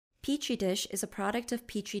Petri Dish is a product of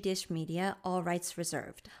Petri Dish Media, all rights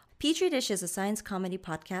reserved. Petri Dish is a science comedy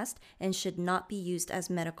podcast and should not be used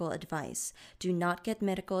as medical advice. Do not get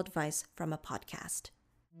medical advice from a podcast.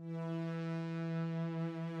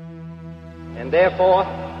 And therefore,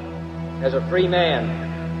 as a free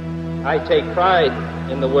man, I take pride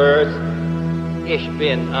in the words, Ich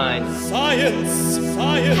bin ein Science!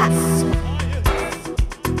 Science!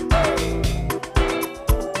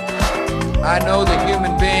 I know the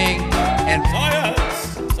human being and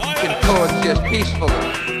Science! can coexist peacefully.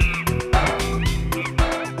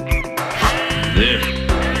 This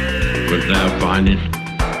was thou findest.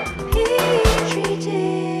 Petri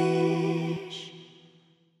Dish.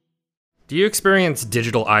 Do you experience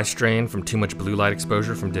digital eye strain from too much blue light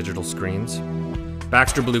exposure from digital screens?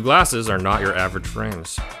 Baxter Blue glasses are not your average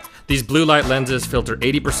frames. These blue light lenses filter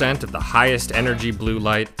 80% of the highest energy blue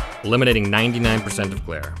light, eliminating 99% of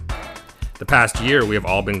glare. The past year, we have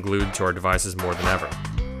all been glued to our devices more than ever.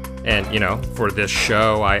 And, for this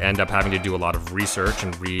show, I end up having to do a lot of research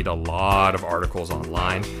and read a lot of articles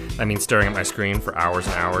online. That means staring at my screen for hours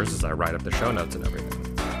and hours as I write up the show notes and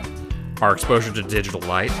everything. Our exposure to digital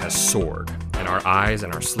light has soared, and our eyes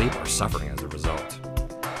and our sleep are suffering as a result.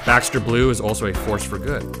 Baxter Blue is also a force for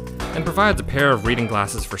good, and provides a pair of reading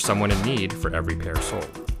glasses for someone in need for every pair sold.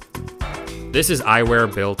 This is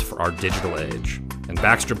eyewear built for our digital age, and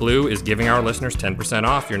Baxter Blue is giving our listeners 10%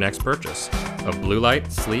 off your next purchase of blue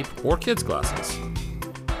light, sleep, or kids glasses.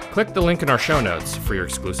 Click the link in our show notes for your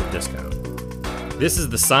exclusive discount. This is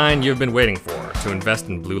the sign you've been waiting for to invest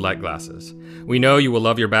in blue light glasses. We know you will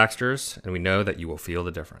love your Baxters, and we know that you will feel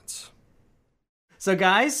the difference. So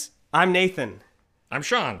guys, I'm Nathan. I'm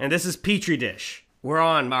Sean. And this is Petri Dish. We're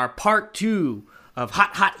on our part 2 of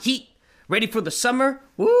Hot Heat. Ready for the summer?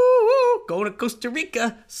 Woo woo! Going to Costa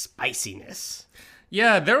Rica. Spiciness.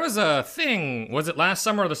 Yeah, there was a thing, was it last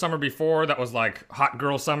summer or the summer before, that was like Hot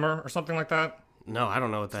Girl Summer or something like that? No, I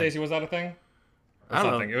don't know what that Stacey, was that a thing? Or I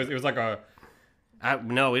don't something. know. It was like a...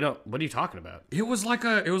 No, we don't. What are you talking about? It was like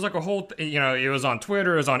a whole, it was on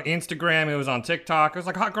Twitter, it was on Instagram, it was on TikTok, it was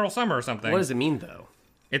like Hot Girl Summer or something. What does it mean, though?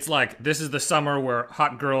 It's like, this is the summer where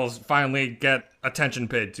hot girls finally get attention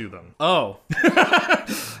paid to them. Oh.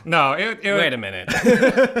 No, Wait a minute.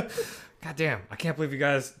 God damn, I can't believe you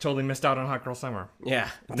guys totally missed out on Hot Girl Summer. Yeah.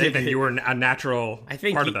 Nathan, you were a natural I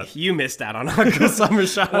think part of that. you missed out on Hot Girl Summer,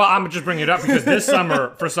 Sean. Well, I'm just bringing it up because this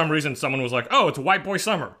summer, for some reason, someone was like, oh, it's White Boy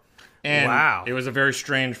Summer. And wow. It was a very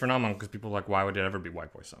strange phenomenon because people were like, why would it ever be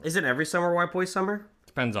White Boy Summer? Isn't every summer White Boy Summer?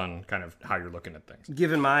 Depends on kind of how you're looking at things.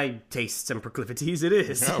 Given my tastes and proclivities, it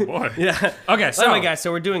is. Oh, boy. Yeah. Okay, so... Anyway, guys,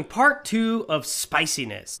 so we're doing part 2 of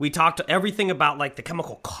spiciness. We talked everything about, like, the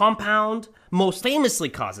chemical compound most famously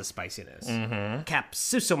causes spiciness. Mm-hmm.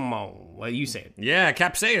 Capsaicin. Well, you say it. Yeah,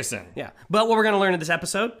 capsaicin. Yeah. But what we're going to learn in this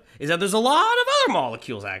episode is that there's a lot of other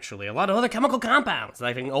molecules, actually, a lot of other chemical compounds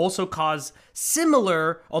that can also cause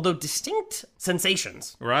similar, although distinct,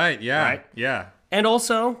 sensations. Right, yeah. Right? Yeah. And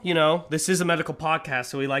also, this is a medical podcast,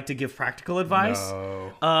 so we like to give practical advice.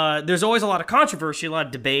 No. There's always a lot of controversy, a lot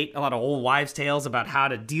of debate, a lot of old wives' tales about how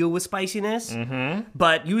to deal with spiciness. Mm-hmm.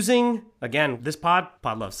 But using, again, this pod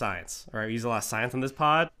loves science. All right, we use a lot of science on this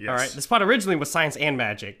pod. Yes. All right, this pod originally was science and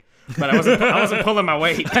magic. But I wasn't pulling my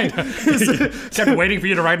weight. Kept waiting for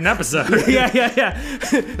you to write an episode. Yeah.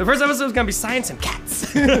 The first episode was gonna be science and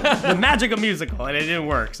cats, the magic of musical, and it didn't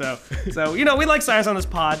work. So we like science on this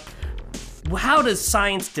pod. How does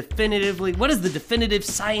science what is the definitive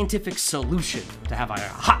scientific solution to have a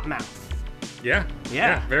hot mouth? Yeah.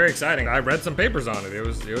 Very exciting. I read some papers on it. It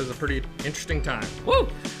was a pretty interesting time. Woo!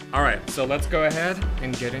 All right, so let's go ahead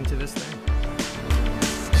and get into this thing.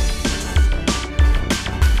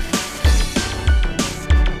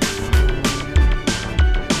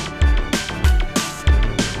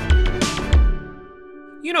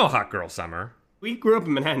 You know Hot Girl Summer. We grew up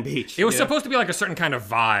in Manhattan Beach. It was supposed to be like a certain kind of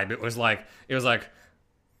vibe. It was like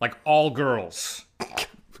all girls.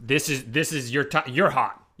 This is you're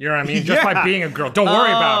hot. You know what I mean? Just by being a girl. Don't worry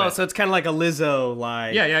about it. So it's kind of like a Lizzo,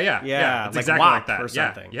 like... Yeah. It's It's like exactly WAP like that. or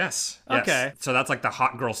something. Yeah. Yes. Okay. So that's like the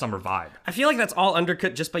Hot Girl Summer vibe. I feel like that's all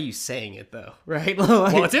undercut just by you saying it, though, right?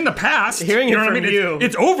 Well, it's in the past. Hearing you it know what from I mean? you.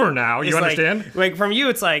 It's over now. You It's understand? Like from you,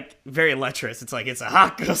 it's like very lecherous. It's like, it's a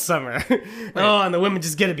hot girl summer. Oh, and the women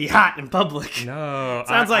just get to be hot in public. No.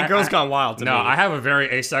 Sounds like Girls Gone Wild to me. No, I have a very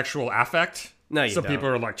asexual affect. No, you So don't. people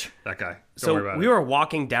are like, that guy. Don't So worry about we it. were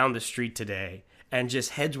walking down the street today, and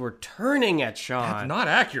just heads were turning at Sean. That's not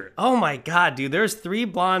accurate. Oh my god, dude! There's 3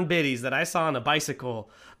 blonde biddies that I saw on a bicycle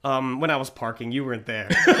when I was parking. You weren't there,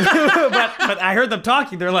 but I heard them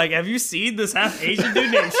talking. They're like, "Have you seen this half Asian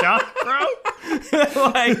dude named Sean, bro?"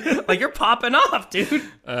 like you're popping off, dude.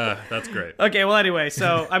 That's great. Okay, well, anyway,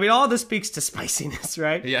 so I mean, all this speaks to spiciness,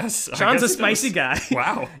 right? Yes, I Sean's a guess it spicy does. guy.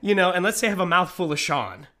 Wow. You know, and let's say I have a mouthful of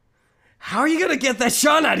Sean. How are you gonna get that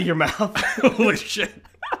Sean out of your mouth? Holy shit.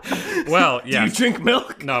 Well, Do yeah. you drink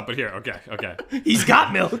milk? No, but here, okay. He's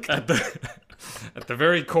got milk. At the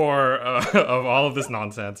very core of all of this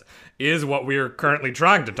nonsense is what we're currently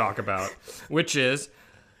trying to talk about, which is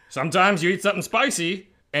sometimes you eat something spicy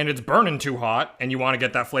and it's burning too hot and you want to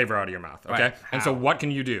get that flavor out of your mouth, okay? Right. And so what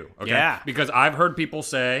can you do, okay? Yeah. Because I've heard people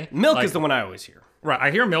say... Milk like, is the one I always hear. Right,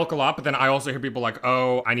 I hear milk a lot, but then I also hear people like,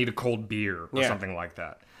 oh, I need a cold beer or Yeah. something like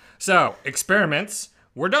that. So, experiments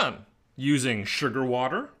were done using sugar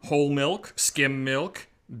water, whole milk, skim milk,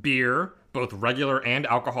 beer, both regular and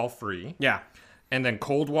alcohol-free, Yeah. and then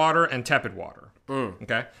cold water and tepid water.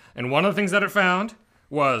 Okay? And one of the things that it found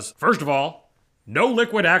was, first of all, no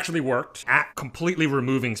liquid actually worked at completely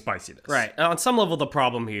removing spiciness. Right. On some level, the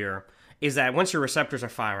problem here is that once your receptors are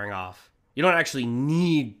firing off, you don't actually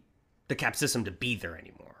need the capsaicin to be there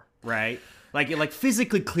anymore, right? Like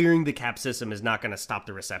physically clearing the capsaicin is not going to stop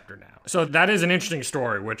the receptor now. So that is an interesting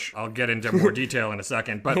story, which I'll get into more detail in a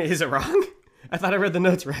second, but Is it wrong? I thought I read the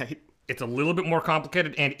notes right. it's a little bit more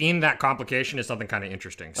complicated, and in that complication is something kind of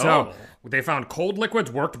interesting. So they found cold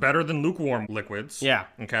liquids worked better than lukewarm liquids. Yeah.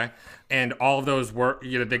 Okay. And all of those work,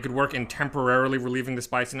 they could work in temporarily relieving the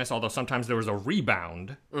spiciness, although sometimes there was a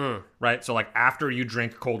rebound, right? So like after you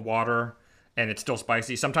drink cold water and it's still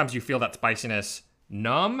spicy, sometimes you feel that spiciness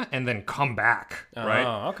numb and then come back, right?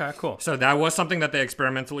 Oh, okay, cool. So that was something that they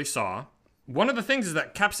experimentally saw. One of the things is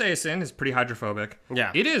that capsaicin is pretty hydrophobic.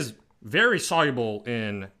 Yeah. It is very soluble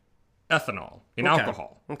in ethanol, in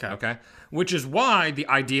alcohol. Okay. Which is why the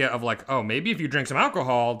idea of like, oh, maybe if you drink some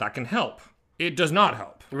alcohol, that can help. It does not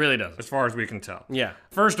help, It really does. as far as we can tell. Yeah.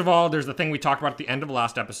 First of all, there's the thing we talked about at the end of the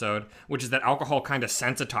last episode, which is that alcohol kind of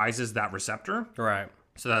sensitizes that receptor. Right.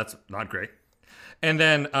 So that's not great. And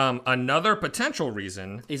then another potential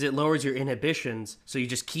reason Is it lowers your inhibitions, so you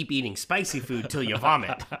just keep eating spicy food till you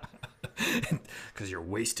vomit. because you're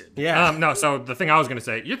wasted. Yeah. No, so the thing I was going to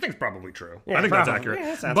say, you think's probably true. Yeah, I think probably. that's accurate. Yeah,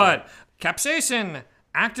 that sounds but capsaicin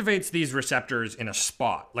activates these receptors in a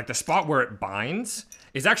spot. Like the spot where it binds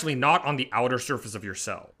is actually not on the outer surface of your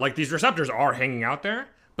cell. Like these receptors are hanging out there,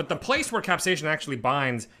 but the place where capsaicin actually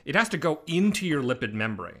binds, it has to go into your lipid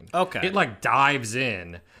membrane. Okay. It like dives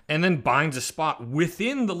in and then binds a spot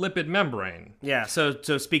within the lipid membrane. Yeah, so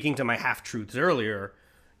speaking to my half-truths earlier,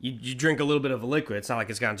 you drink a little bit of a liquid, it's not like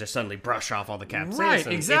it's going to just suddenly brush off all the capsaicin. Right,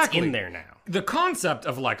 exactly. It's in there now. The concept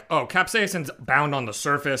of like, oh, capsaicin's bound on the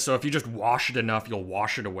surface, so if you just wash it enough, you'll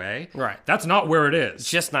wash it away. Right. That's not where it is. It's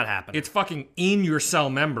just not happening. It's fucking in your cell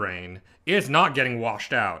membrane. It's not getting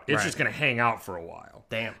washed out. It's Right. just going to hang out for a while.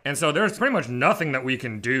 Damn. And so there's pretty much nothing that we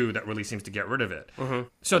can do that really seems to get rid of it. Mm-hmm.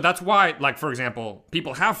 So that's why, like, for example,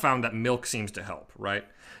 people have found that milk seems to help, right?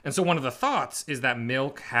 And so one of the thoughts is that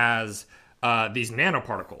milk has these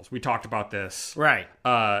nanoparticles. We talked about this Right.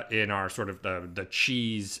 in our sort of the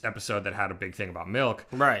cheese episode that had a big thing about milk.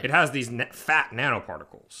 Right. It has these fat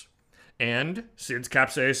nanoparticles. And since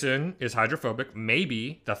capsaicin is hydrophobic,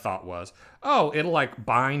 maybe the thought was, oh, it'll like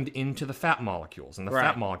bind into the fat molecules and the Right.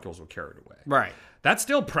 fat molecules will carry it away. Right. That's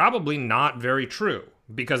still probably not very true.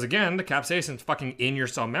 Because again, the capsaicin's fucking in your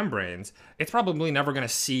cell membranes. It's probably never going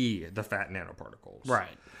to see the fat nanoparticles. Right.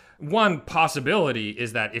 One possibility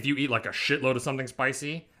is that if you eat like a shitload of something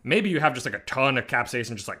spicy, maybe you have just like a ton of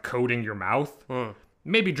capsaicin just like coating your mouth.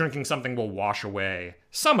 Maybe drinking something will wash away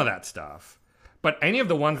some of that stuff. But any of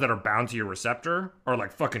the ones that are bound to your receptor are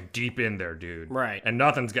like fucking deep in there, dude. Right. And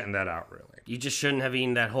nothing's getting that out really. You just shouldn't have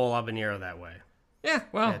eaten that whole habanero that way. Yeah,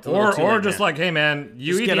 well, it's a little too or late just now. like, hey man,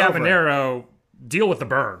 you Just eat get the over it. habanero, deal with the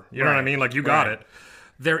burn. You know what I Right. mean? Like you got Right. it.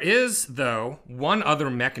 There is, though, one other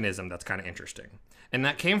mechanism that's kind of interesting. And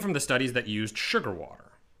that came from the studies that used sugar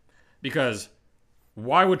water. Because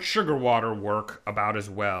why would sugar water work about as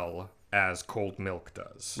well as cold milk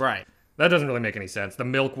does? Right. That doesn't really make any sense. The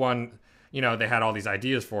milk one, you know, they had all these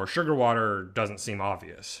ideas for. Sugar water doesn't seem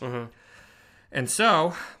obvious. And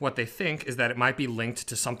so, what they think is that it might be linked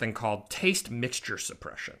to something called taste mixture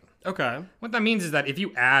suppression. Okay. What that means is that if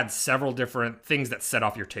you add several different things that set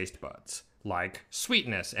off your taste buds, like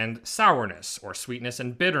sweetness and sourness, or sweetness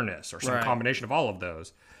and bitterness, or some Right. combination of all of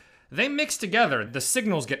those, they mix together. The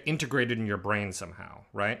signals get integrated in your brain somehow,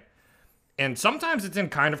 right? And sometimes it's in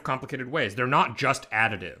kind of complicated ways. They're not just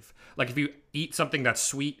additive. Like if you eat something that's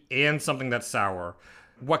sweet and something that's sour,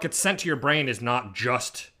 what gets sent to your brain is not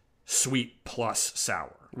just sweet plus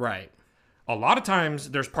sour. Right. A lot of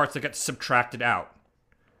times there's parts that get subtracted out.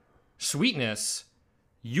 Sweetness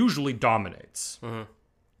usually dominates.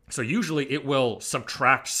 So usually it will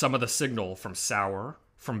subtract some of the signal from sour,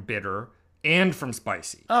 from bitter, and from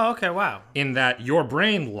spicy. Oh, okay, wow. In that your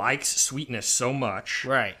brain likes sweetness so much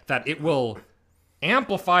Right. that it will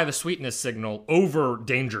amplify the sweetness signal over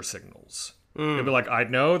danger signals. It'll be like, I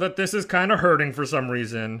know that this is kind of hurting for some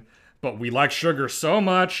reason, but we like sugar so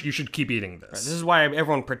much, you should keep eating this. This is why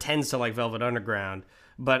everyone pretends to like Velvet Underground,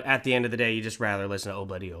 but at the end of the day, you just rather listen to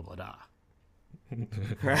Obladi Oblada.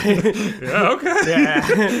 Right? Yeah, okay. Yeah.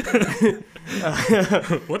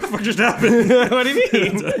 What the fuck just happened? What do you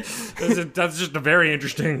mean? That's just a very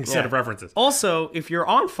interesting set of references. Also, if you're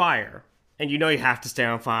on fire and you know you have to stay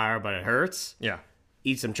on fire, but it hurts, Yeah.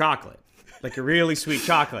 eat some chocolate. Like a really sweet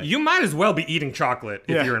chocolate. You might as well be eating chocolate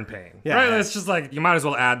if Yeah. you're in pain. Yeah, Right? yeah. It's just like, you might as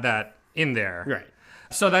well add that in there. Right.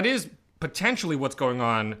 So that is potentially what's going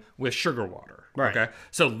on with sugar water. Right. Okay.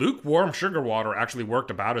 So lukewarm sugar water actually worked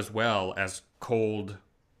about as well as cold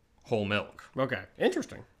whole milk. Okay.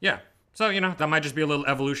 Interesting. Yeah. So, that might just be a little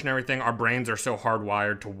evolutionary thing. Our brains are so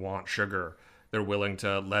hardwired to want sugar, they're willing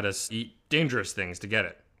to let us eat dangerous things to get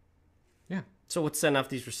it. Yeah. So what's setting off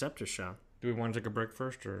these receptors, Sean? Do we want to take a break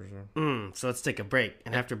first? Or So let's take a break.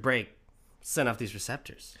 And after break, send off these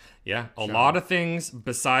receptors. Yeah, a lot of things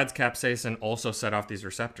besides capsaicin also set off these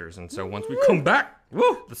receptors. And so once we come back,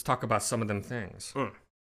 let's talk about some of them things.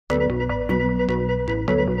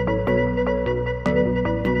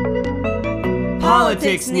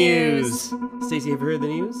 Politics news. Stacey, have you heard the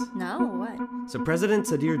news? No, what? So President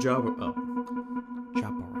Sadir Japarov.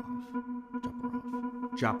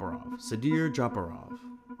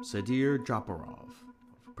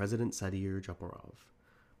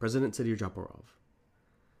 President Sadir Japarov.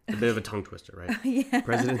 It's a bit of a tongue twister, right? Yeah.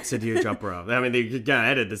 President Sadir Japarov. I mean, they gotta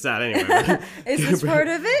edit this out anyway. Is this part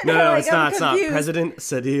of it? No, Like, it's I'm not. It's not. confused. President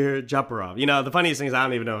Sadir Japarov. The funniest thing is I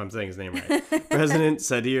don't even know if I'm saying his name right. President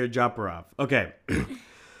Sadir Japarov. Okay.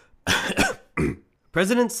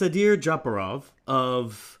 President Sadir Japarov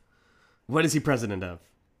of... What is he president of?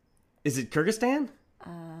 Is it Kyrgyzstan?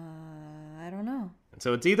 I don't know.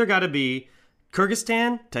 So it's either got to be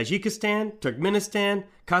Kyrgyzstan, Tajikistan, Turkmenistan,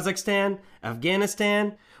 Kazakhstan,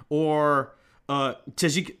 Afghanistan, or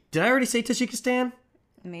Tajik... Did I already say Tajikistan?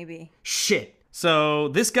 Maybe. Shit. So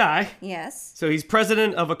this guy... Yes. So he's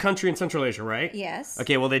president of a country in Central Asia, right? Yes.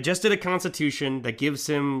 Okay, well, they just did a constitution that gives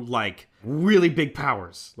him, like, really big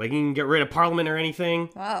powers. Like, he can get rid of parliament or anything.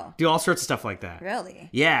 Wow. Do all sorts of stuff like that. Really?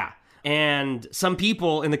 Yeah. And some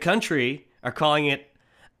people in the country are calling it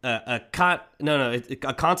a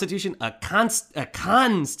constitution.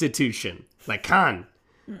 Like Khan.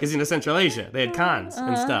 Because in Central Asia, they had Khans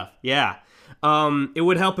and stuff. Yeah. It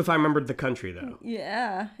would help if I remembered the country, though.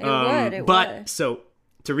 Yeah, it would. It But, would. so,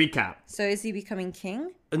 to recap. So is he becoming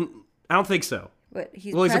king? I don't think so. What?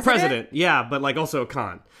 He's Well, he's a president, yeah, but like also a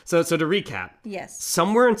Khan. So to recap, Yes.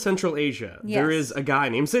 somewhere in Central Asia, there Yes. is a guy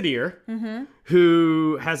named Sadir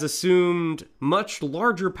who has assumed much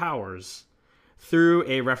larger powers through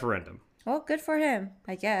a referendum. Well, good for him,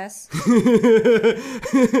 I guess.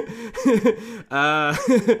 I'll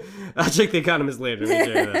check The Economist later.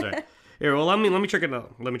 That's right. Here, well, let me check it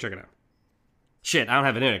out. Shit, I don't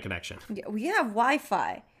have an internet connection. Yeah, we have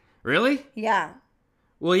Wi-Fi. Really? Yeah.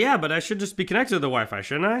 Well, yeah, but I should just be connected to the Wi-Fi,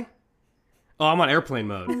 shouldn't I? Oh, I'm on airplane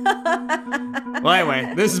mode. Well,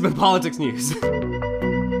 anyway, this has been Politics News.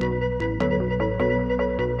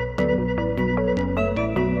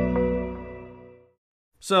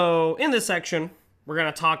 So, in this section, we're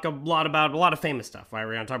going to talk a lot about a lot of famous stuff, right?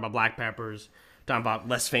 We're going to talk about black peppers, talk about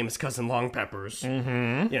less famous cousin long peppers, talk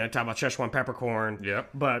about Szechuan peppercorn. Yep.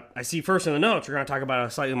 But I see first in the notes, we're going to talk about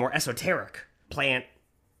a slightly more esoteric plant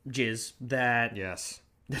jizz that Yes.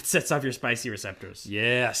 sets off your spicy receptors.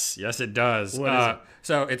 Yes, it does. What is it?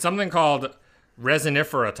 So it's something called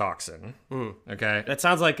resinifera toxin. Okay. That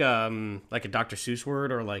sounds like a Dr. Seuss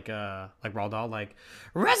word or like Roald Dahl, like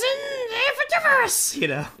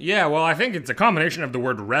resin-iferiferous, Yeah, well, I think it's a combination of the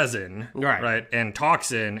word resin, Right. and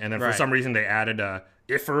toxin, and then for Right. some reason they added a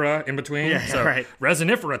ifera in between. Yeah, so right.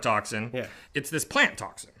 resinifera toxin. Yeah. It's this plant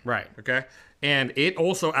toxin. Right. Okay. And it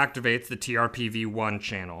also activates the TRPV1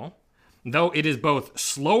 channel, though it is both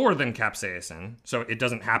slower than capsaicin, so it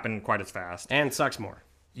doesn't happen quite as fast. And sucks more.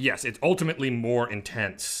 Yes, it's ultimately more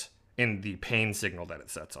intense in the pain signal that it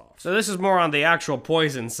sets off. So this is more on the actual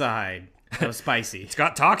poison side So spicy. It's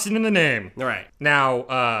got toxin in the name. All right. Now,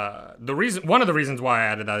 one of the reasons why I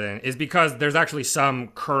added that in is because there's actually some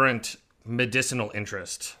current medicinal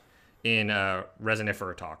interest in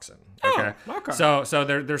resinifera toxin. Okay. Oh, okay. So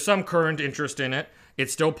there's some current interest in it.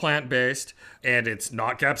 It's still plant-based, and it's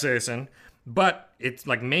not capsaicin, but it's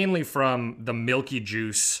like mainly from the milky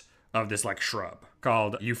juice of this like shrub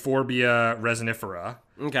called Euphorbia resinifera.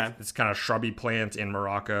 Okay. It's kind of shrubby plant in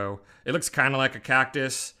Morocco. It looks kind of like a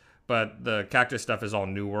cactus, but the cactus stuff is all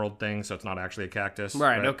New World things, so it's not actually a cactus.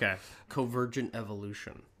 Right, okay. Convergent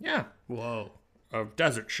evolution. Yeah. Whoa. Of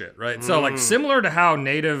desert shit, right? So, like, similar to how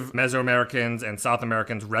native Mesoamericans and South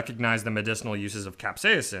Americans recognized the medicinal uses of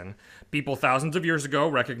capsaicin, people thousands of years ago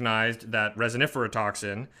recognized that resinifera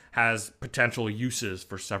toxin has potential uses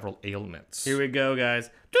for several ailments. Here we go, guys.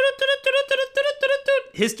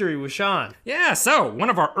 History with Sean. Yeah, so one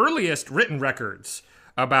of our earliest written records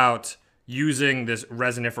about using this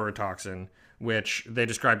resinifera toxin, which they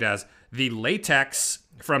described as the latex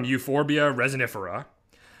from Euphorbia resinifera,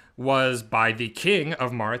 was by the king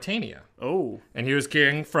of Mauritania. Oh. And he was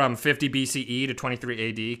king from 50 BCE to 23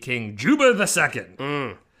 AD, King Juba II.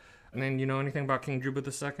 And then, you know anything about King Juba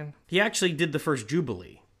II? He actually did the first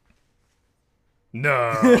Jubilee.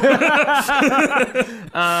 No. No,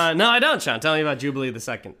 I don't, Sean. Tell me about Jubilee the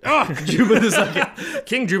Second. Oh, Juba the Second.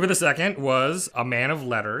 King Juba II was a man of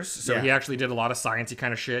letters, so Yeah. he actually did a lot of sciencey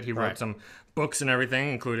kind of shit. He wrote Right. some books and everything,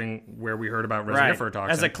 including where we heard about resinifera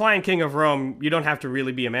toxin. As a client king of Rome, you don't have to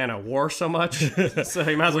really be a man of war so much. So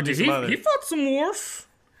you might as well do some other. He fought some wars.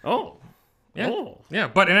 Oh. Yeah. Oh. Yeah,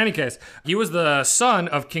 but in any case, he was the son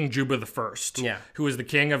of King Juba I, Yeah. who was the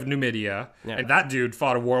king of Numidia, Yeah. and that dude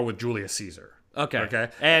fought a war with Julius Caesar. Okay. Okay.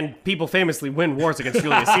 And people famously win wars against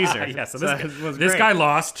Julius Caesar. Yeah, so that this, was this great. guy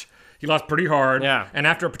lost. He lost pretty hard. Yeah. And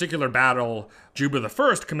after a particular battle, Juba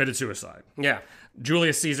I committed suicide. Yeah.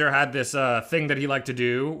 Julius Caesar had this thing that he liked to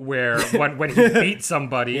do where when he beat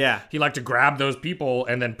somebody, Yeah. he liked to grab those people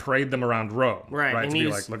and then parade them around Rome. Right, Right. and To be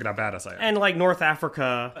he's- like, look at how badass I am. And like North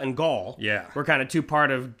Africa and Gaul Yeah. were kind of two part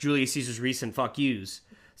of Julius Caesar's recent fuck yous.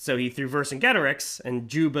 So he threw Vercingetorix and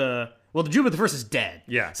Juba. Well, the Juba I is dead.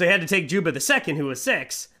 Yeah. So he had to take Juba II, who was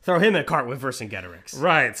 6, throw him in a cart with Vercingetorix.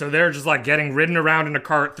 Right, so they're just like getting ridden around in a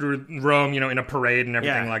cart through Rome, in a parade and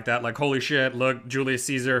everything Yeah. like that. Like, holy shit, look, Julius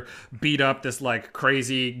Caesar beat up this like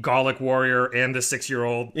crazy Gallic warrior and the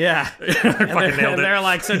 6-year-old. Yeah. Fucking nailed And it. they're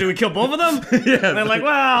like, so do we kill both of them? Yeah. And they're like,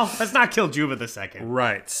 well, let's not kill Juba II.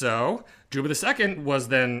 Right, so Juba II was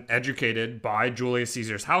then educated by Julius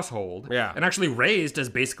Caesar's household Yeah. and actually raised as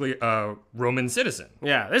basically a Roman citizen.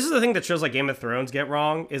 Yeah, this is the thing that shows like Game of Thrones get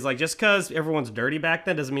wrong, is like just because everyone's dirty back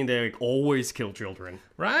then doesn't mean they like, always kill children.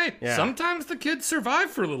 Right, Yeah. sometimes the kids survive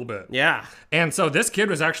for a little bit. Yeah. And so this kid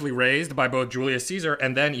was actually raised by both Julius Caesar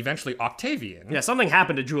and then eventually Octavian. Yeah, something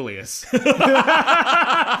happened to Julius.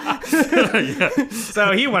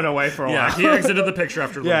 So he went away for a Yeah, while. he exited the picture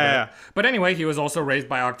after a little Yeah, bit. yeah. But anyway, he was also raised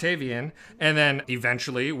by Octavian and then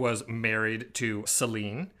eventually was married to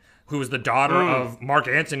Selene, who was the daughter of Mark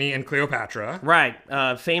Antony and Cleopatra. Right,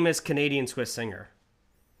 famous Canadian Swiss singer.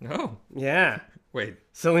 Oh, Yeah. wait.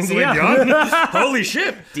 Celine Celine Dion. Dion? Holy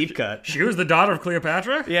shit. Deep cut. She was the daughter of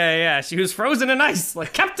Cleopatra? Yeah. She was frozen in ice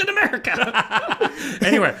like Captain America.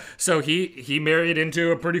 Anyway, so he married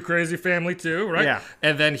into a pretty crazy family too, right? Yeah.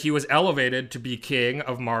 And then he was elevated to be king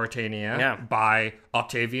of Mauritania Yeah. by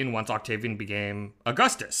Octavian once Octavian became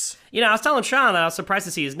Augustus. I was telling Sean that I was surprised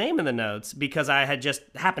to see his name in the notes because I had just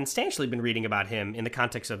happenstantially been reading about him in the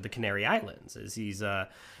context of the Canary Islands. As he's, I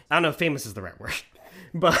don't know if famous is the right word.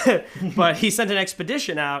 But he sent an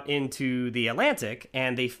expedition out into the Atlantic,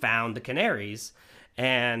 and they found the Canaries,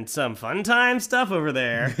 and some fun time stuff over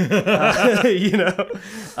there. Anyway,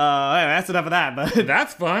 that's enough of that. But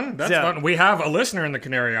That's fun. That's So- fun. We have a listener in the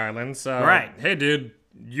Canary Islands. So, Right. Hey, dude,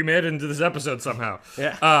 you made it into this episode somehow.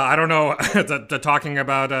 Yeah. I don't know, to talking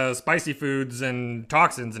about spicy foods and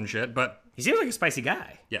toxins and shit, but he seems like a spicy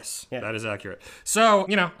guy. yes, Yeah. that is accurate. So,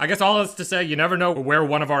 I guess all that's to say, you never know where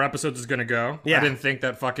one of our episodes is going to go. Yeah. I didn't think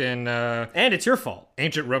that fucking And it's your fault.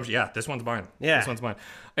 ancient Rome. Yeah, this one's mine. Yeah. This one's mine.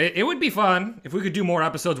 It would be fun if we could do more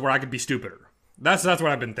episodes where I could be stupider. That's what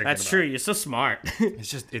I've been thinking That's about. true. You're so smart. It's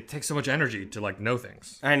just, it takes so much energy to, like, know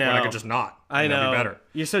things. I know. When I could just not. I and that'd know. Be better.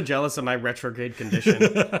 You're so jealous of my retrograde condition.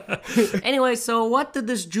 Anyway, so what did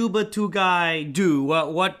this Juba II guy do?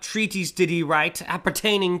 What treatise did he write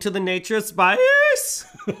appertaining to the nature of spice?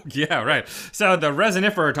 Yeah, right. So the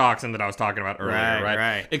resinifera toxin that I was talking about earlier,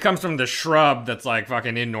 Right. It comes from the shrub that's like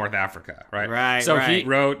fucking in North Africa, right? Right, So he right.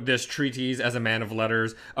 wrote this treatise as a man of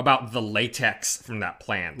letters about the latex from that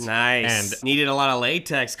plant. Nice. And Needed a lot of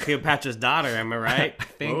latex. Cleopatra's daughter, am I right?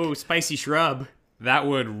 think- Oh, spicy shrub. that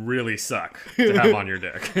would really suck to have on your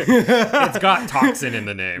dick. It's got toxin in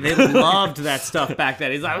the name. They loved that stuff back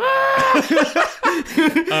then. He's like,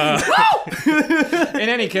 In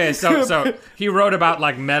any case, so he wrote about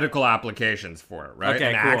like medical applications for it, right?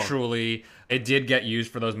 Okay, and cool. actually, it did get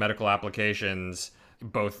used for those medical applications,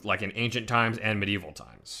 both like in ancient times and medieval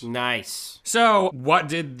times. nice. So, what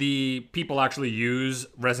did the people actually use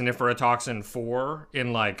resinifera toxin for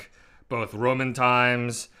in like both Roman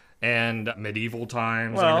times and medieval times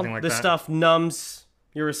and Well, everything like this that? stuff numbs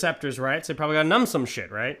your receptors, right? So you probably gotta numb some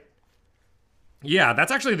shit, right? Yeah,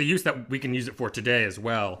 that's actually the use that we can use it for today as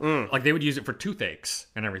well. Like they would use it for toothaches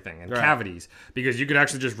and everything and cavities because you could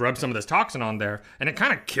actually just rub some of this toxin on there and it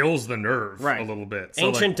kind of kills the nerve a little bit. So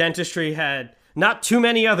Ancient dentistry had not too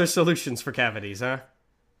many other solutions for cavities, huh?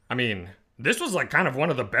 I mean, this was like kind of one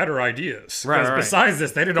of the better ideas. Right, 'Cause right. Besides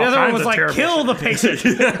this, they did all The other one kinds was of like, terrible kill shit. the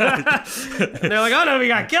patient. And they're like, oh no, we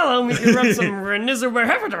gotta kill him. We can rub some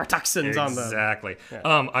ranitidine toxins on them. Exactly.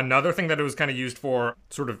 Another thing that it was kind of used for,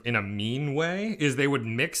 sort of in a mean way, is they would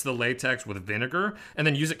mix the latex with vinegar and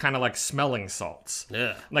then use it kind of like smelling salts.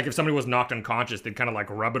 Yeah. Like if somebody was knocked unconscious, they'd kind of like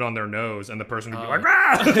rub it on their nose and the person would be Oh. like,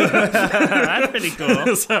 ah! That's pretty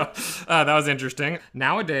cool. So that was interesting.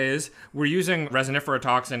 Nowadays, we're using resinifera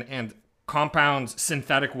toxin and compounds,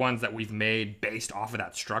 synthetic ones that we've made based off of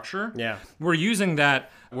that structure. Yeah. We're using that,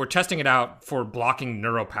 we're testing it out for blocking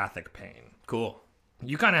neuropathic pain. Cool.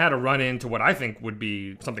 You kind of had to run into what I think would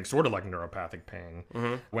be something sort of like neuropathic pain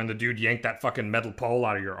when the dude yanked that fucking metal pole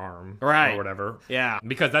out of your arm Right. or whatever. Yeah.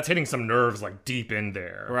 Because that's hitting some nerves like deep in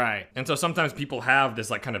there. Right. And so sometimes people have this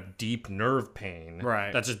like kind of deep nerve pain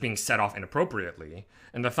Right. that's just being set off inappropriately.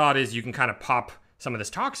 And the thought is you can kind of pop some of this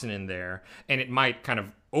toxin in there and it might kind of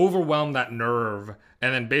overwhelm that nerve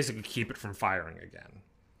and then basically keep it from firing again.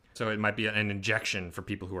 So it might be an injection for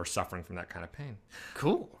people who are suffering from that kind of pain.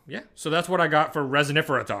 Cool. Yeah, so that's what I got for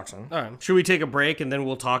resinifera toxin. All right. Should we take a break and then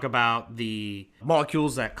we'll talk about the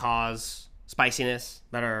molecules that cause spiciness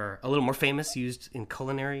that are a little more famous, used in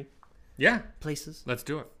culinary Yeah, places? let's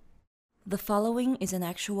do it. The following is an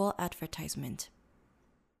actual advertisement.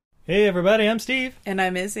 Hey everybody, I'm Steve, And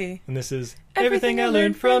I'm Izzy. and this is Everything I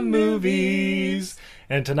Learned from Movies.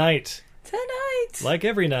 And tonight, Tonight! like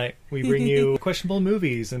every night, we bring you questionable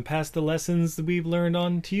movies and pass the lessons that we've learned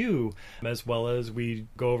on to you, as well as we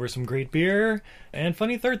go over some great beer and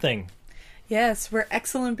funny third thing. Yes, we're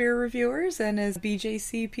excellent beer reviewers, and as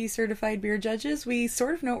BJCP certified beer judges, we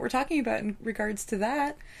sort of know what we're talking about in regards to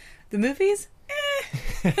that. The movies?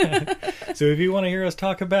 So if you want to hear us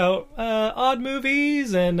talk about odd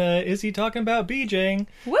movies and Izzy talking about BJing,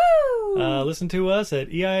 Woo! listen to us at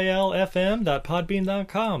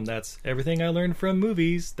eilfm.podbean.com. That's everything I learned from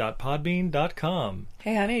movies.podbean.com.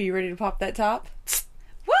 Hey, honey, are you ready to pop that top?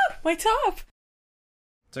 Woo! My top!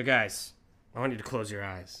 So, guys, I want you to close your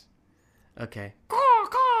eyes. Okay.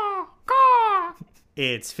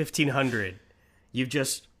 It's 1500. You've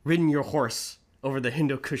just ridden your horse over the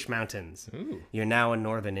Hindu Kush Mountains. Ooh. You're now in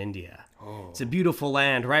northern India. It's a beautiful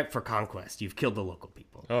land ripe for conquest. You've killed the local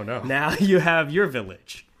people. Oh, no. Now you have your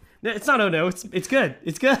village. No, it's not oh no, it's good.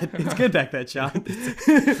 It's good. It's good back then, Sean.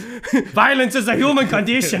 Violence is a human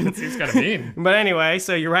condition. Seems kind of mean. But anyway,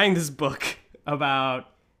 so you're writing this book about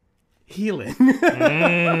healing.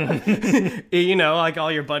 You know, like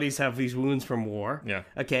all your buddies have these wounds from war. Yeah.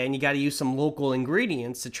 Okay, and you got to use some local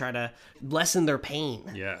ingredients to try to lessen their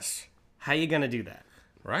pain. Yes. How you gonna do that?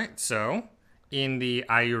 Right, so in the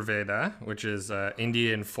Ayurveda, which is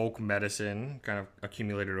Indian folk medicine, kind of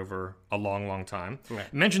accumulated over a long, long time, Right.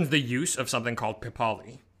 it mentions the use of something called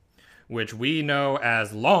pipali, which we know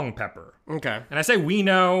as long pepper. Okay. And I say we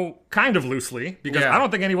know kind of loosely because Yeah. I don't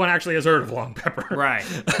think anyone actually has heard of long pepper. Right.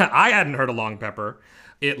 I hadn't heard of long pepper.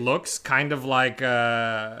 It looks kind of like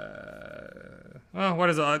what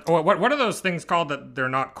is it? What are those things called that they're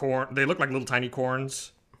not corn? They look like little tiny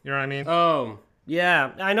corns. You know what I mean? Oh,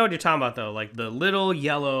 yeah. I know what you're talking about though. Like the little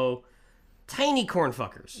yellow, tiny corn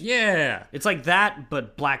fuckers. Yeah. It's like that,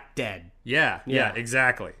 but black dead. Yeah, Yeah.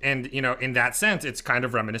 exactly. And, you know, in that sense, it's kind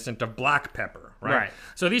of reminiscent of black pepper, right? Right.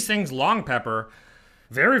 So these things, long pepper,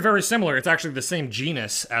 very, very similar. It's actually the same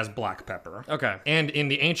genus as black pepper. Okay. And in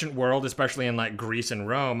the ancient world, especially in like Greece and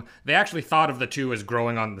Rome, they actually thought of the two as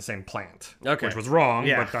growing on the same plant. Okay. Which was wrong,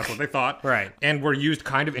 Yeah. but that's what they thought. Right. And were used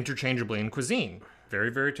kind of interchangeably in cuisine. Very,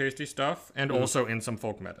 very tasty stuff, and also in some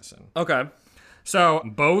folk medicine. Okay. So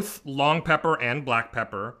both long pepper and black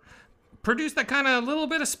pepper produce that kind of little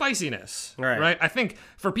bit of spiciness, Right. I think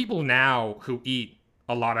for people now who eat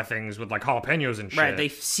a lot of things with like jalapenos and shit, Right. They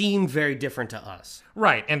seem very different to us.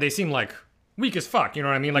 right, and they seem like weak as fuck. You know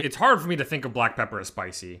what I mean? Like, it's hard for me to think of black pepper as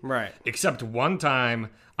spicy. Right. Except one time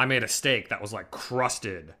I made a steak that was like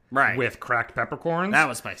crusted with cracked peppercorns. That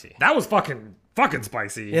was spicy. That was fucking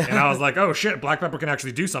spicy. And I was like, oh shit, black pepper can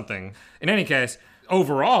actually do something. In any case,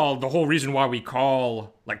 overall, the whole reason why we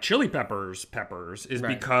call like chili peppers is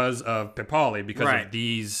because of pipali, because of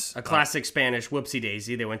these... A classic Spanish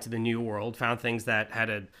whoopsie-daisy. They went to the New World, found things that had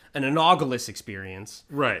an analogous experience.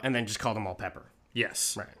 Right. And then just called them all pepper.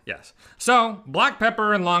 Yes. Right. Yes. So, black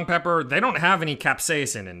pepper and long pepper, they don't have any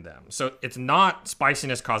capsaicin in them. So, it's not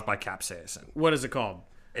spiciness caused by capsaicin. What is it called?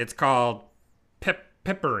 It's called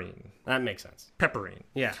piperine. That makes sense. Piperine.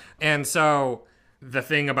 Yeah. And so, the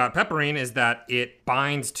thing about piperine is that it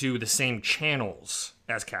binds to the same channels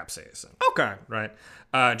as capsaicin. Okay. Right?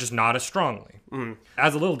 Just not as strongly.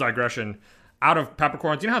 As a little digression, out of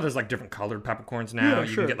peppercorns, you know how there's like different colored peppercorns now?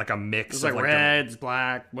 You can get like a mix It's of like reds,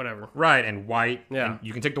 black, whatever. Right, and white. Yeah. And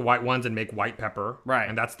you can take the white ones and make white pepper. Right.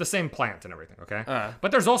 And that's the same plant and everything, okay?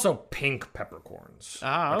 But there's also pink peppercorns.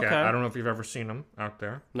 Ah, okay. I don't know if you've ever seen them out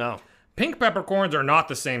there. No. Pink peppercorns are not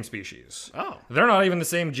the same species. Oh. They're not even the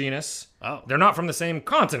same genus. Oh. They're not from the same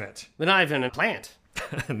continent. They're not even a plant.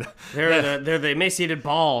 They're the emaciated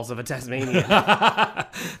balls of a Tasmanian.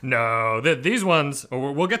 No, these ones,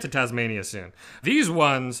 we'll get to Tasmania soon. These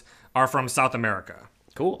ones are from South America.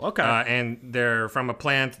 Cool, okay. And they're from a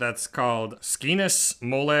plant that's called Scinis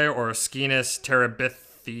mole or Scinis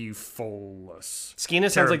terebithifolus.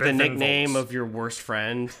 Skeena sounds like the Terebithinfolus. nickname of your worst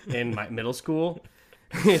friend in my middle school.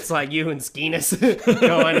 It's like you and Skeenis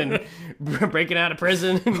going and breaking out of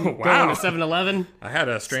prison, and Wow. going to 7-Eleven, I had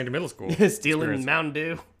a strange middle school. stealing experience. Mountain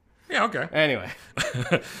Dew. Yeah, okay. Anyway.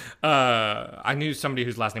 I knew somebody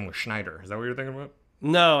whose last name was Schneider. Is that what you're thinking about?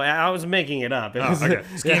 No, I was making it up. It was, Okay.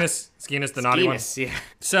 Skenis, the naughty one. Skeenis, yeah.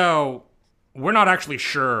 So, we're not actually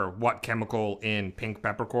sure what chemical in pink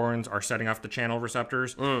peppercorns are setting off the channel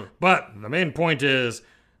receptors. But the main point is,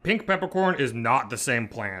 pink peppercorn is not the same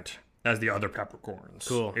plant as the other peppercorns.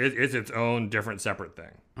 Cool. It's its own different separate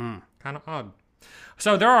thing. Kind of odd.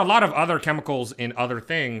 So there are a lot of other chemicals in other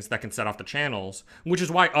things that can set off the channels, which is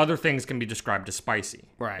why other things can be described as spicy.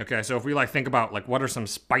 Right. Okay, so if we think about what are some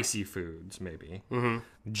spicy foods, maybe.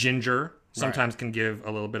 Ginger sometimes can give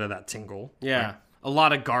a little bit of that tingle. Yeah. Right? A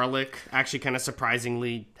lot of garlic actually kind of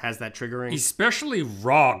surprisingly has that triggering. Especially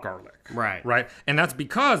raw garlic. Right. Right? And that's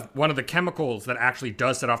because one of the chemicals that actually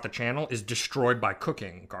does set off the channel is destroyed by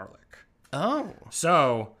cooking garlic. Oh.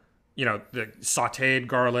 So, the sauteed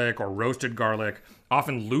garlic or roasted garlic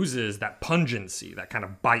often loses that pungency, that kind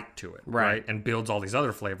of bite to it, right? And builds all these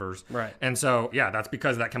other flavors. Right. And so, that's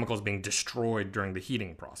because that chemical is being destroyed during the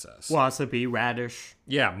heating process. Wasabi, radish.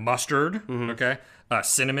 Yeah, mustard, okay?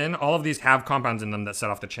 Cinnamon, all of these have compounds in them that set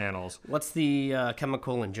off the channels. What's the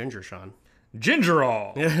chemical in ginger, Sean?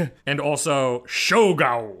 Gingerol, and also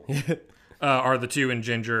shogao. Are the two in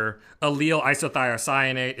ginger. Allyl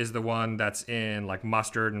isothiocyanate is the one that's in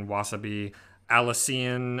mustard and wasabi.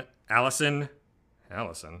 Allicin.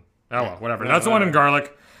 Oh, well, whatever. That's the one in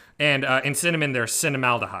garlic. And in cinnamon, there's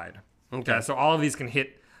cinnamaldehyde. Okay, so all of these can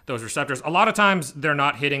hit those receptors. A lot of times, they're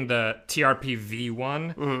not hitting the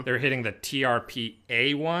TRPV1. They're hitting the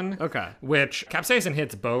TRPA1. Okay. Which capsaicin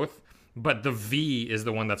hits both, but the V is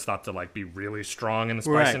the one that's thought to be really strong in the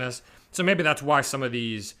spiciness. Right. So maybe that's why some of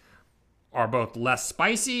these are both less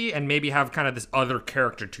spicy and maybe have kind of this other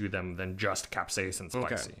character to them than just capsaicin spicy.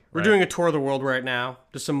 Okay. Right? We're doing a tour of the world right now.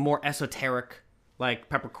 Just some more esoteric,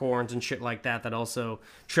 peppercorns and shit like that also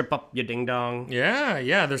trip up your ding-dong.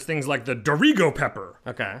 Yeah. There's things like the Dorigo pepper.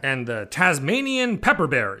 Okay. And the Tasmanian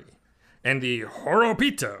pepperberry. And the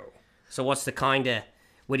Horopito. So what's the kind of...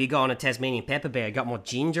 What do you got on a Tasmanian pepperberry? Got more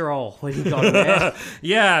gingerol. What do you got on there?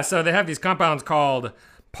 Yeah, so they have these compounds called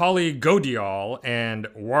polygodiol and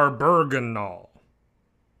warburgonol.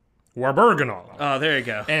 Oh, there you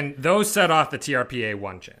go. And those set off the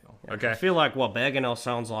TRPA1 channel. Okay. I feel like warburgonol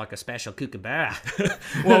sounds like a special kookaburra.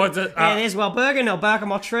 Well, what's it? Yeah, there's warburgonol back on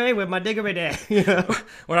my tree with my diggery there.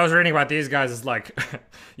 What I was reading about these guys is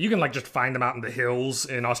you can just find them out in the hills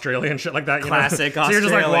in Australia and shit like that. Classic So you're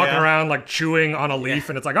just Australia. walking around chewing on a leaf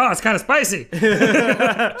and it's it's kind of spicy.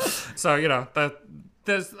 So,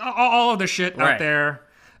 there's all of the shit out there.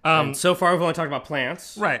 And so far, we've only talked about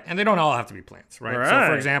plants. Right, and they don't all have to be plants, right? So, Right.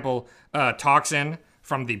 for example, toxin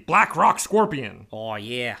from the black rock scorpion, Oh,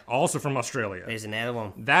 yeah. also from Australia. There's another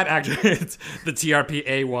one. That actually is the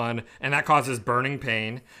TRPA1, and that causes burning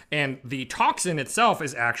pain. And the toxin itself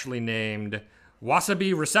is actually named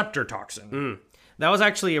wasabi receptor toxin. That was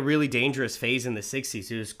actually a really dangerous phase in the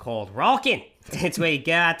 60s. It was called rocking. It's where you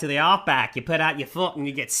go out to the outback, you put out your foot, and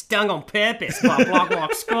you get stung on purpose by a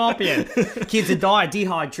black scorpion. Kids would die of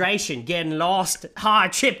dehydration, getting lost,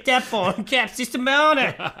 hard tripped up on Cap System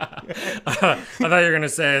Mountain. I thought you were going to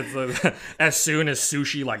say it's like, as soon as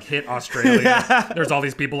sushi like hit Australia, there's all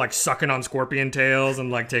these people like sucking on scorpion tails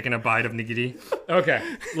and like taking a bite of nigiri. Okay,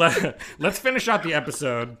 let's finish out the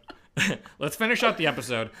episode. Let's finish out the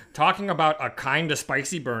episode talking about a kind of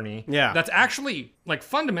spicy burnie that's actually like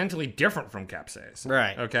fundamentally different from capsaicin.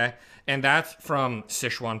 Right. Okay. And that's from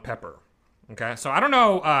Sichuan pepper. Okay. So I don't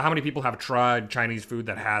know how many people have tried Chinese food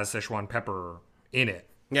that has Sichuan pepper in it.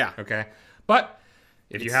 Yeah. Okay. But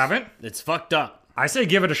if you haven't, it's fucked up. I say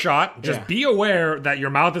give it a shot. Just be aware that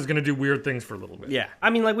your mouth is going to do weird things for a little bit. Yeah. I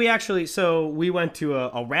mean, like we went to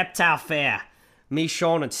a reptile fair. Me,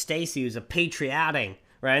 Sean, and Stacy was a patrioting.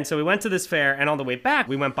 Right, and so we went to this fair, and on the way back,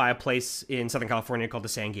 we went by a place in Southern California called the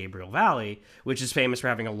San Gabriel Valley, which is famous for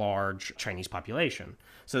having a large Chinese population.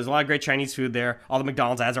 So there's a lot of great Chinese food there. All the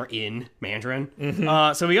McDonald's ads are in Mandarin.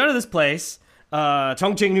 Mm-hmm. So we go to this place,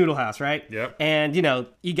 Chongqing Noodle House, right? Yep. And,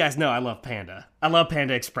 you guys know I love Panda. I love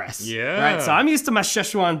Panda Express. Yeah. Right, so I'm used to my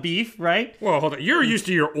Szechuan beef, right? Well, hold on. You're used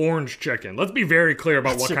to your orange chicken. Let's be very clear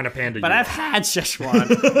about what kind of panda you But I've had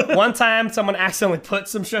Szechuan. One time, someone accidentally put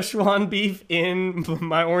some Szechuan beef in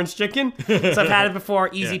my orange chicken. So I've had it before.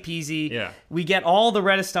 Easy peasy. Yeah. We get all the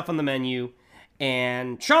reddest stuff on the menu.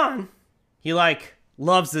 And Sean, he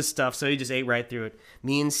loves this stuff, so he just ate right through it.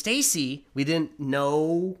 Me and Stacy, we didn't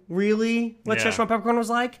know really what Szechuan peppercorn was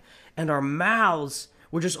like. And our mouths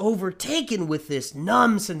were just overtaken with this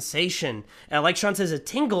numb sensation. And like Sean says, it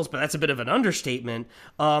tingles, but that's a bit of an understatement.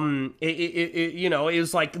 It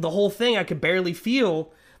was like the whole thing, I could barely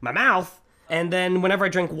feel my mouth. And then whenever I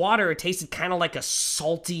drank water, it tasted kind of like a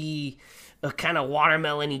salty, a kind of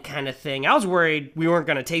watermelon-y kind of thing. I was worried we weren't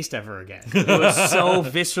going to taste ever again. It was so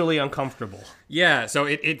viscerally uncomfortable. Yeah, so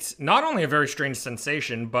it's not only a very strange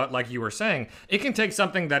sensation, but like you were saying, it can take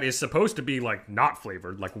something that is supposed to be like not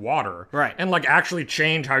flavored, like water, right, and like actually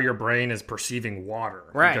change how your brain is perceiving water,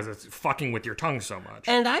 right, because it's fucking with your tongue so much.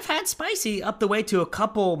 And I've had spicy up the way to a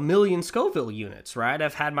couple million Scoville units, right?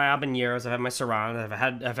 I've had my habaneros, I've had my serrano,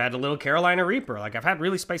 I've had a little Carolina Reaper, like I've had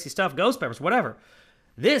really spicy stuff, ghost peppers, whatever.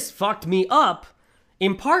 This fucked me up,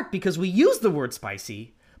 in part because we use the word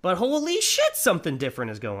spicy, but holy shit, something different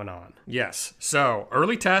is going on. Yes. So,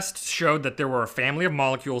 early tests showed that there were a family of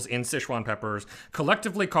molecules in Sichuan peppers,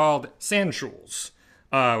 collectively called sanshuls,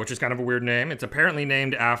 which is kind of a weird name. It's apparently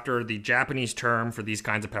named after the Japanese term for these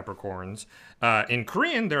kinds of peppercorns. In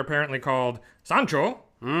Korean, they're apparently called sancho,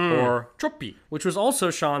 or chopi. Which was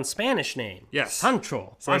also Sean's Spanish name. Yes.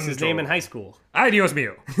 Sancho. That's his name in high school. Ay, Dios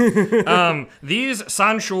mío. These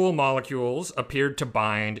sanshul molecules appeared to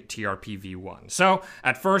bind TRPV1. So,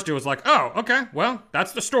 at first it was like, oh, okay, well,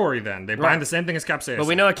 that's the story then. They bind the same thing as capsaicin. But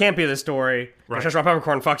we know it can't be the story. Right. Szechuan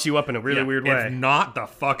peppercorn fucks you up in a really weird way. It's not the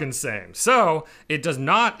fucking same. So, it does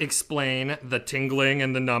not explain the tingling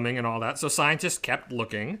and the numbing and all that. So, scientists kept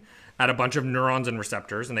looking at a bunch of neurons and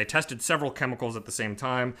receptors, and they tested several chemicals at the same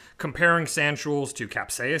time, comparing sanshuls to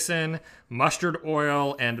capsaicin, mustard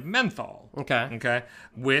oil, and menthol. Okay.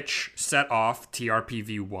 Which set off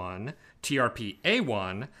TRPV1,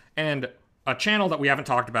 TRPA1, and a channel that we haven't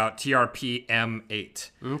talked about,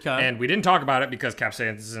 TRPM8. Okay. And we didn't talk about it because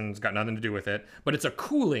capsaicin's got nothing to do with it, but it's a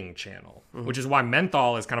cooling channel, which is why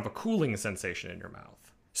menthol is kind of a cooling sensation in your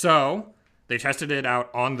mouth. So they tested it out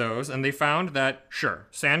on those, and they found that, sure,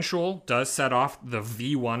 sanshul does set off the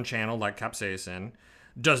V1 channel like capsaicin,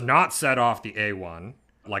 does not set off the A1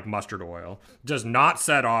 like mustard oil, does not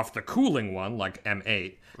set off the cooling one like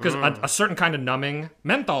M8, because a certain kind of numbing,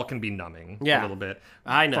 menthol can be numbing a little bit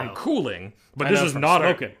from cooling, but this is not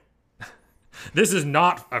smoking. This is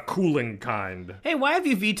not a cooling kind. Hey, why have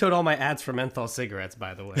you vetoed all my ads for menthol cigarettes,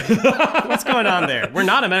 by the way? What's going on there? We're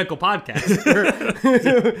not a medical podcast.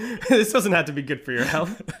 This doesn't have to be good for your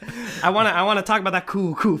health. I want to talk about that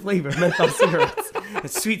cool flavor of menthol cigarettes.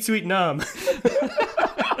 It's sweet, sweet numb.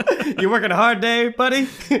 You working a hard day, buddy?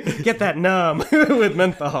 Get that numb with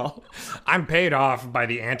menthol. I'm paid off by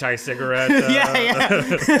the anti-cigarette.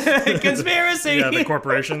 Conspiracy. Yeah, the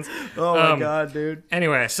corporations. Oh my god, dude.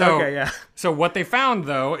 Anyway, so what they found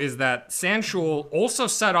though is that sanshul also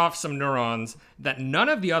set off some neurons that none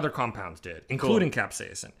of the other compounds did, including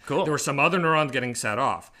capsaicin. Cool. There were some other neurons getting set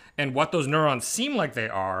off, and what those neurons seem like they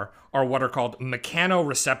are what are called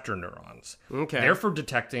mechanoreceptor neurons. Okay. They're for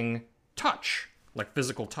detecting touch. Like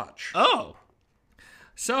physical touch. Oh.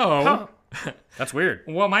 So, that's weird.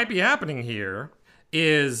 What might be happening here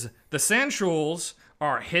is the sanshuls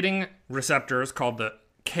are hitting receptors called the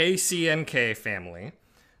KCNK family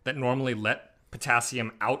that normally let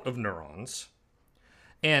potassium out of neurons.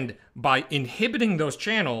 And by inhibiting those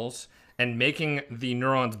channels and making the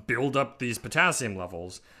neurons build up these potassium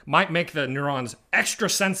levels might make the neurons extra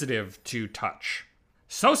sensitive to touch.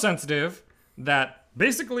 So sensitive that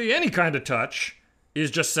basically any kind of touch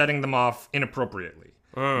is just setting them off inappropriately,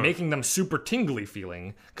 making them super tingly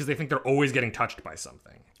feeling because they think they're always getting touched by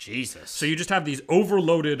something. Jesus. So you just have these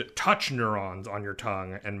overloaded touch neurons on your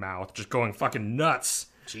tongue and mouth just going fucking nuts.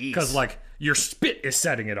 Because, like, your spit is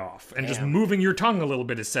setting it off, and just moving your tongue a little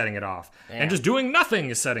bit is setting it off, and just doing nothing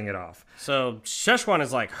is setting it off. So Szechuan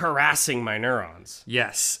is, like, harassing my neurons.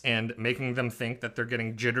 Yes, and making them think that they're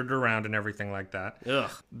getting jittered around and everything like that. Ugh.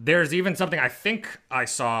 There's even something I think I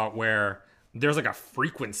saw where there's, like, a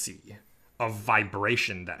frequency of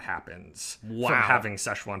vibration that happens from having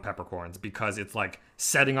Szechuan peppercorns, because it's, like,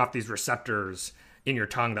 setting off these receptors in your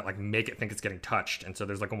tongue that like make it think it's getting touched, and so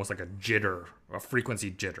there's like almost like a jitter, a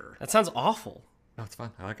frequency jitter. That sounds awful. No, it's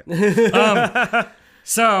fun. I like it.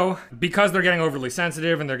 So because they're getting overly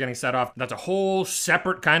sensitive and they're getting set off, that's a whole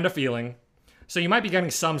separate kind of feeling. So you might be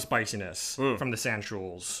getting some spiciness from the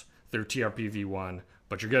Sanshuls through TRPV1,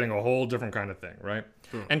 but you're getting a whole different kind of thing, right?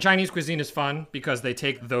 And Chinese cuisine is fun because they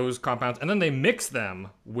take those compounds and then they mix them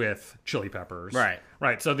with chili peppers.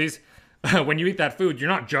 Right. So these, when you eat that food, you're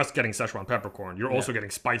not just getting Szechuan peppercorn. You're also getting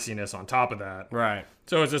spiciness on top of that. Right.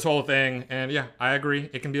 So it's this whole thing. And yeah, I agree.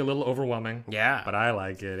 It can be a little overwhelming. Yeah. But I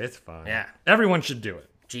like it. It's fun. Yeah. Everyone should do it.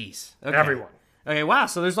 Jeez. Okay. Everyone. Okay, wow.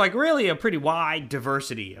 So there's like really a pretty wide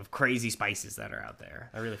diversity of crazy spices that are out there.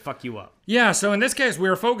 I really fuck you up. Yeah, so in this case,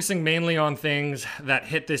 we're focusing mainly on things that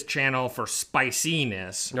hit this channel for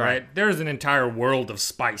spiciness, right? There's an entire world of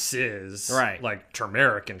spices, like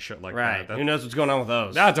turmeric and shit like that. Who knows what's going on with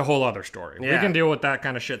those? That's a whole other story. Yeah. We can deal with that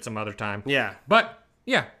kind of shit some other time. Yeah. But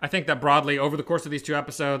yeah, I think that broadly over the course of these 2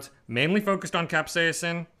 episodes, mainly focused on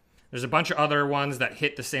capsaicin. There's a bunch of other ones that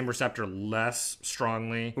hit the same receptor less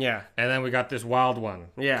strongly. Yeah. And then we got this wild one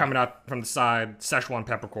coming out from the side, Szechuan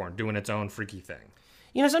peppercorn, doing its own freaky thing.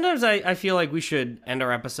 You know, sometimes I feel like we should end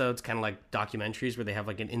our episodes kind of like documentaries where they have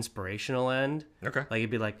like an inspirational end. Okay. Like it'd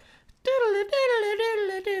be like,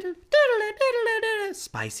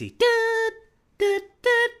 spicy.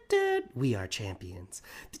 We are champions.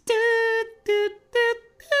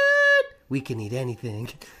 We can eat anything.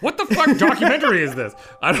 What the fuck documentary is this?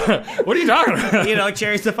 I don't, what are you talking about? You know, like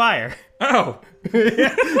Chariots of Fire. Oh.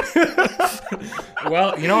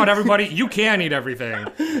 Well, you know what, everybody? You can eat everything.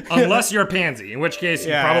 Unless you're a pansy, in which case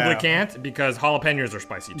you probably can't, because jalapenos are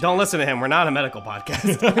spicy too. Don't listen to him. We're not a medical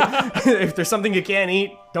podcast. If there's something you can't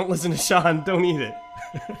eat, don't listen to Sean. Don't eat it.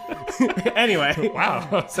 Anyway.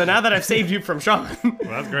 Wow. So now that I've saved you from Sean. Well,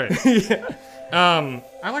 that's great.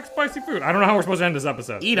 I like spicy food. I don't know how we're supposed to end this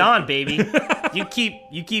episode. Eat on, baby. You keep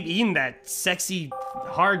eating that sexy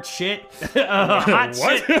hard shit. Hot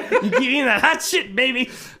shit. You keep eating that hot shit, baby.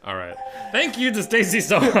 All right. Thank you to Stacy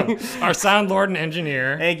Song, our sound lord and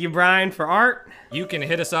engineer. Thank you, Brian, for art. You can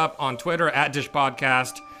hit us up on Twitter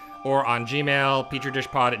 @DishPodcast or on Gmail,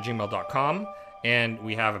 petridishpod@gmail.com. And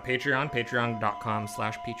we have a Patreon,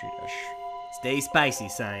 patreon.com/petridish. Stay spicy,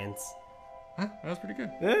 science. Huh? That was pretty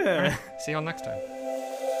good. Yeah. All right. See y'all next time.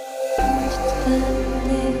 Da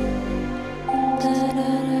da da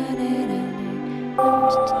da da da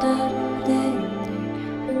da da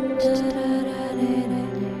da da da.